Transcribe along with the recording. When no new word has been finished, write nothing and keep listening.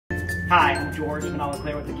Hi, I'm George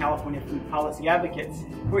Manalo-LeClair with the California Food Policy Advocates.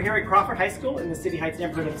 We're here at Crawford High School in the City Heights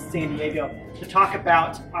neighborhood of San Diego to talk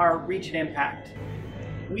about our reach and impact.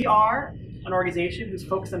 We are an organization who's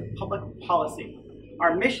focused on public policy.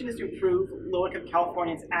 Our mission is to improve low-income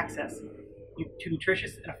Californians' access to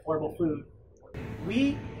nutritious and affordable food.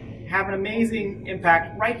 We have an amazing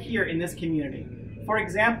impact right here in this community. For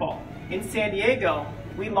example, in San Diego,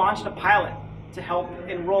 we launched a pilot to help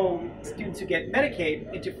enroll students who get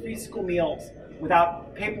Medicaid into free school meals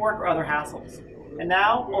without paperwork or other hassles. And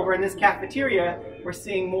now, over in this cafeteria, we're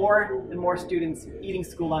seeing more and more students eating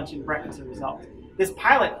school lunch and breakfast as a result. This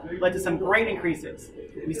pilot led to some great increases.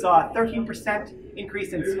 We saw a 13%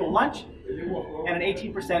 increase in school lunch and an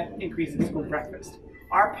 18% increase in school breakfast.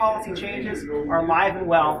 Our policy changes are alive and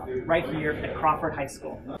well right here at Crawford High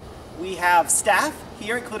School. We have staff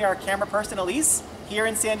here, including our camera person, Elise, here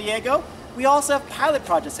in San Diego. We also have pilot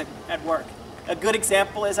projects at work. A good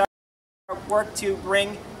example is our work to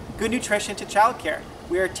bring good nutrition to childcare.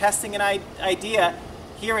 We are testing an idea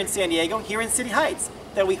here in San Diego, here in City Heights,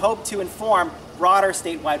 that we hope to inform broader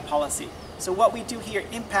statewide policy. So what we do here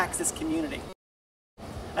impacts this community.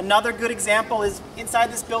 Another good example is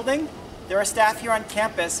inside this building, there are staff here on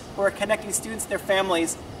campus who are connecting students and their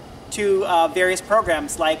families to various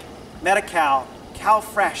programs like Medi-Cal,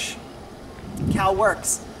 CalFresh,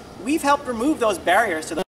 CalWorks. We've helped remove those barriers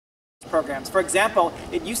to those programs. For example,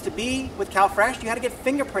 it used to be with CalFresh, you had to get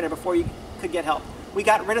fingerprinted before you could get help. We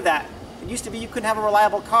got rid of that. It used to be you couldn't have a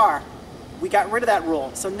reliable car. We got rid of that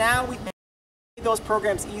rule. So now we make those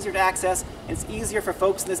programs easier to access, and it's easier for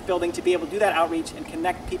folks in this building to be able to do that outreach and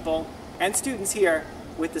connect people and students here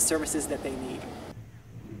with the services that they need.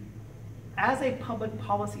 As a public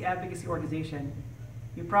policy advocacy organization,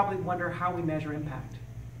 you probably wonder how we measure impact.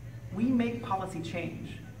 We make policy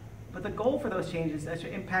change, but the goal for those changes is to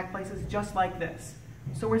impact places just like this.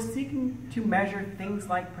 So we're seeking to measure things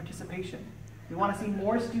like participation. We want to see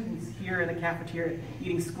more students here in the cafeteria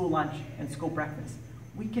eating school lunch and school breakfast.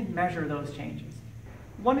 We can measure those changes.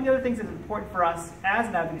 One of the other things that's important for us as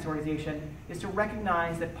an advocacy organization is to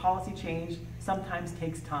recognize that policy change sometimes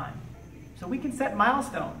takes time. So we can set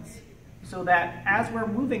milestones so that as we're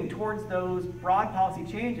moving towards those broad policy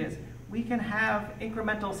changes, we can have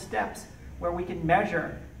incremental steps where we can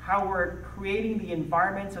measure how we're creating the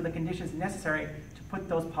environments or the conditions necessary to put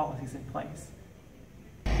those policies in place.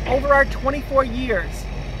 Over our 24 years,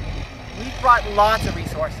 we've brought lots of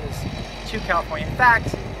resources to California. In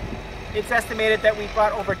fact, it's estimated that we've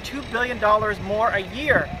brought over $2 billion more a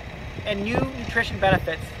year in new nutrition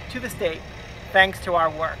benefits to the state thanks to our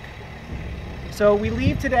work. So we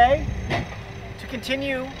leave today to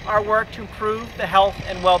continue our work to improve the health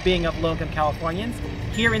and well-being of low-income Californians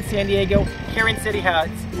here in San Diego, here in City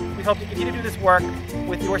Heights. We hope to continue to do this work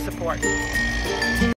with your support.